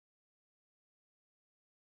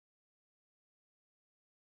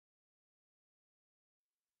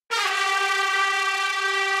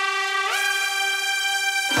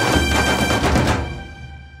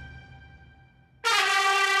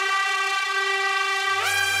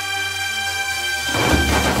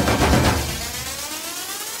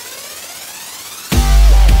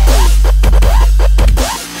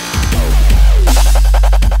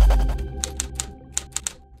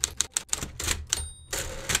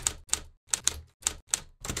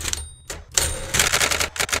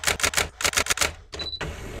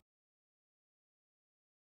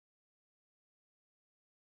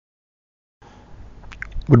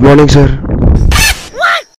Good morning sir.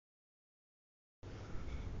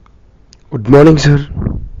 Good morning sir.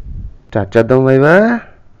 Start చేద్దాం viva.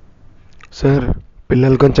 Sir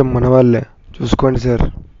పిల్లలు కొంచెం మన వాళ్ళే, చూసుకోండి సార్.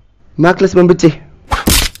 మా క్లాస్ పంపించి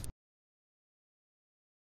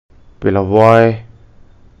పిల్లవాయ్.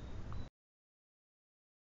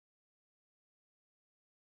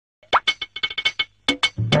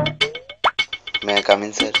 May I come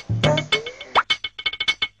in, sir?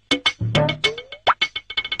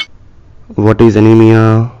 What is anemia?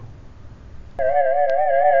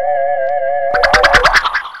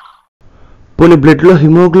 పోనీ బ్లడ్లో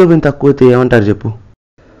హిమోగ్లోబిన్ తక్కువైతే ఏమంటారు చెప్పు?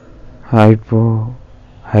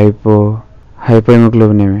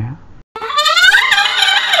 హైపోహిమోగ్లోబినేమియా.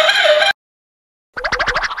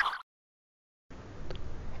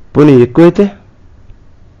 పోనీ ఎక్కువైతే?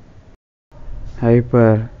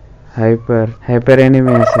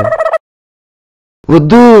 హైపరేనిమియా సార్.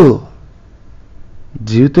 వద్దు.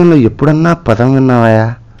 జీవితంలో ఎప్పుడన్నా పదం విన్నావా?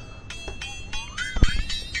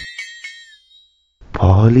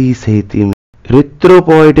 పాలీసైథీమియా.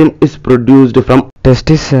 Erythropoietin is produced from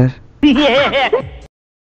testis sir.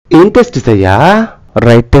 ఏం టెస్టిస్ అయ్యా?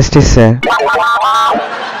 Right testis sir.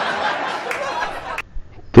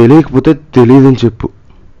 తెలియకపోతే తెలియదని చెప్పు,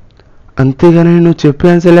 అంతేగాని నువ్వు చెప్పే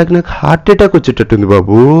ఆన్సర్ లేక నాకు హార్ట్ అటాక్ వచ్చేటట్టుంది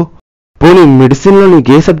బాబు. పోనీ మెడిసిన్లో నీకు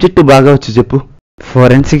ఏ సబ్జెక్టు బాగా వచ్చి చెప్పు?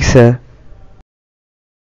 Forensics sir.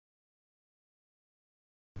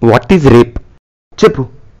 What is rape చెప్పు?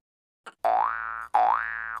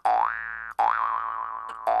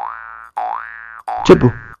 చెప్పు.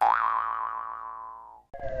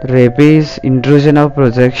 Rape is intrusion of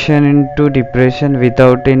projection into depression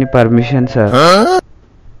without any permission, sir.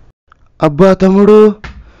 అబ్బా తమ్ముడు,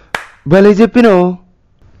 భలే చెప్పినావు.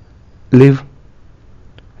 Leave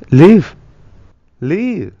leave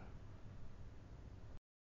leave.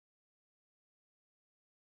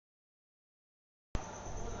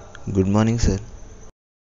 Good morning, sir.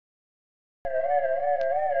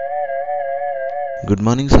 Good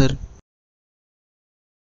morning, sir.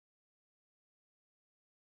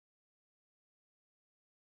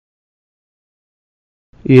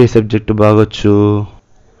 ఏ subject బాగొచ్చు?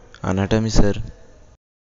 Anatomy, sir.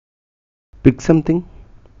 Pick something.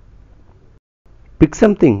 Pick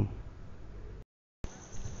something.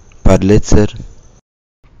 పర్లేదు sir.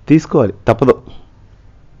 తీసుకోవాలి, తప్పదు.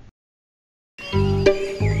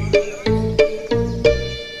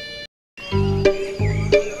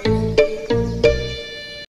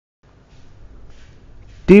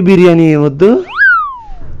 Tea biryani ఏమొద్దు,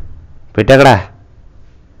 పెట్టకడా.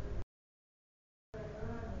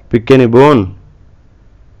 Pick any bone.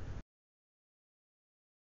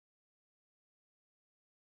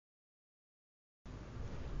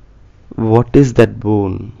 What is that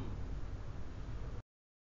bone?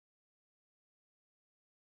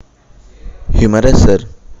 Humerus, sir.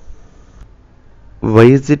 Why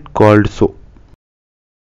is it called so?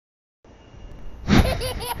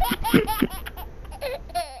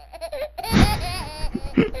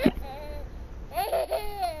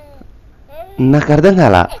 నాకు అర్థం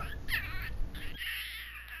కాలా.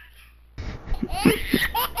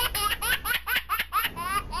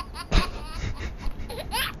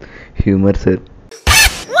 Humor, sir.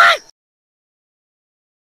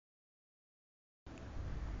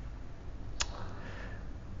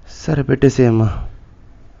 సరే పెట్టేసేయమ్మా.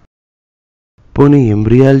 పోనీ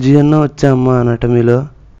embryology అన్నా వచ్చా అమ్మా అనటమీలో?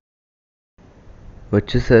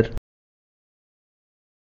 వచ్చు sir.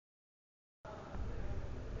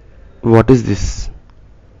 What is this?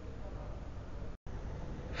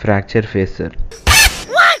 Fracture face, sir.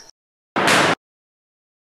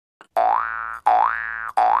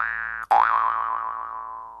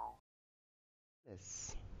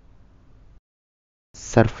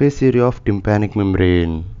 Surface area of tympanic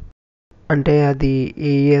membrane. అంటే అది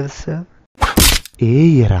ఏ ఇయర్ సార్? ఏ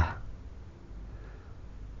ఇయరా?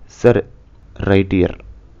 సరే, రైట్ ఇయర్.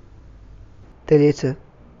 తెలియదు సార్.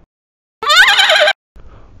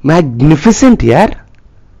 మ్యాగ్నిఫిసెంట్ యార్.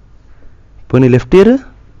 పోనీ లెఫ్ట్ ఇయర్?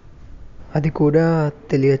 అది కూడా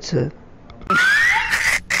తెలియదు సార్.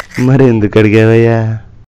 మరి ఎందుకు అడిగావయ్యా?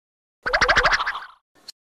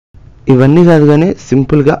 ఇవన్నీ కాదు కానీ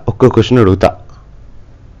సింపుల్గా ఒక్క క్వశ్చన్ అడుగుతా.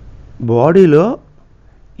 బాడీలో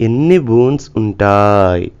ఎన్ని బోన్స్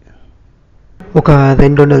ఉంటాయి? ఒక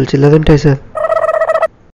 200 చిల్లర ఉంటాయి సార్.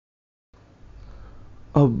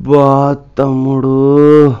 అబ్బా తమ్ముడు,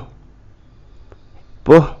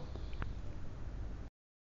 పో.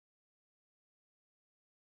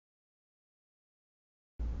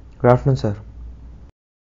 Good afternoon sir.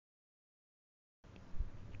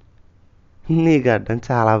 నీ గడ్డం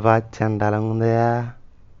చాలా బాగా చండాలంగా ఉందయా.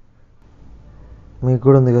 మీకు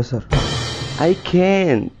కూడా ఉంది కదా sir? I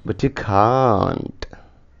can but you can't.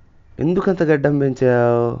 ఎందుకంత గడ్డం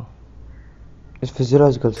పెంచావు? It's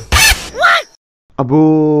physiological sir. అబ్బో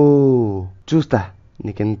చూస్తా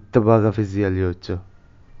నీకెంత బాగా ఫిజియాలజీ వచ్చు.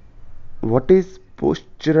 What is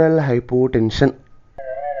postural hypotension?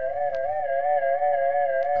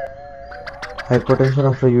 Hypotension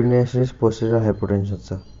after urination is posterior hypotension,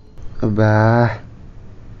 sir. అబ్బా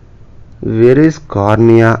where is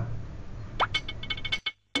cornea?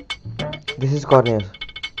 This is cornea.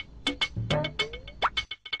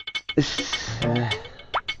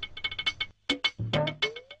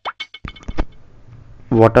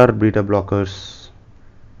 What are beta blockers?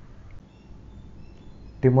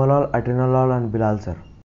 Timolol, atenolol and bilal, sir.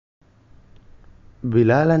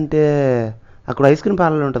 Bilal అంటే అక్కడ ఐస్ క్రీమ్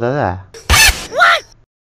పార్లర్ ఉంటుంది కదా?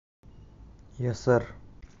 Yes, sir.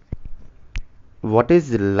 What is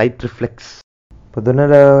light reflex? పొద్దున్నే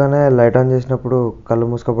లేవగానే light on చేసినప్పుడు కళ్ళు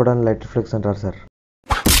మూసుకోవడానికి light reflex అంటారు సార్.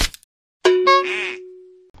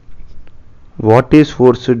 What is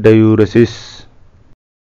forced డయూరసిస్?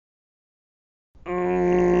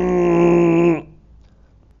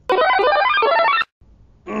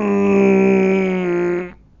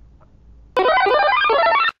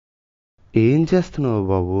 ఏం చేస్తున్నావు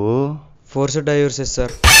బాబు? Forced డయూరసిస్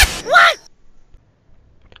sir.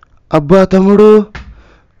 అబ్బా తమ్ముడు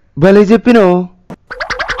భలే చెప్పినావు.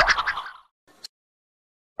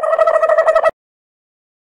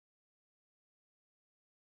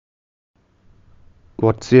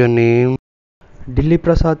 What's your name? Delhi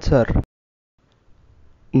Prasad sir.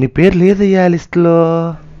 నీ పేరు లేదయ్యా లిస్ట్లో.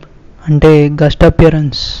 అంటే గస్ట్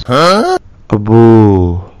అపియరెన్స్. అబ్బో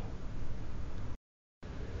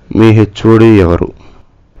మీ హెచ్ఓడి ఎవరు?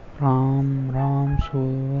 రామ్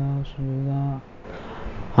సుధా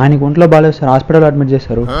ఆయనకు ఒంట్లో బాగాలేదు సార్, హాస్పిటల్ అడ్మిట్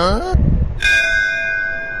చేశారు.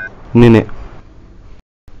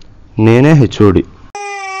 నేనే హెచ్ఓడి.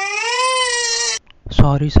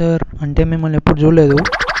 సారీ సార్, అంటే మిమ్మల్ని ఎప్పుడు చూడలేదు.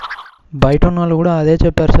 బయట ఉన్న వాళ్ళు కూడా అదే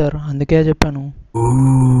చెప్పారు సార్, అందుకే చెప్పాను.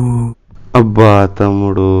 అబ్బా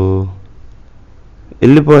తమ్ముడు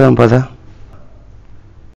వెళ్ళిపోదాం పదా.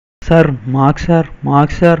 Sir marks sir,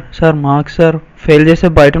 marks sir, sir marks sir. Fail చేస్తే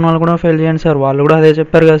బయట ఉన్న వాళ్ళు కూడా ఫెయిల్ చేయండి సార్, వాళ్ళు కూడా అదే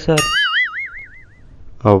చెప్పారు కదా సార్.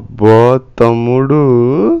 అబ్బా తమ్ముడు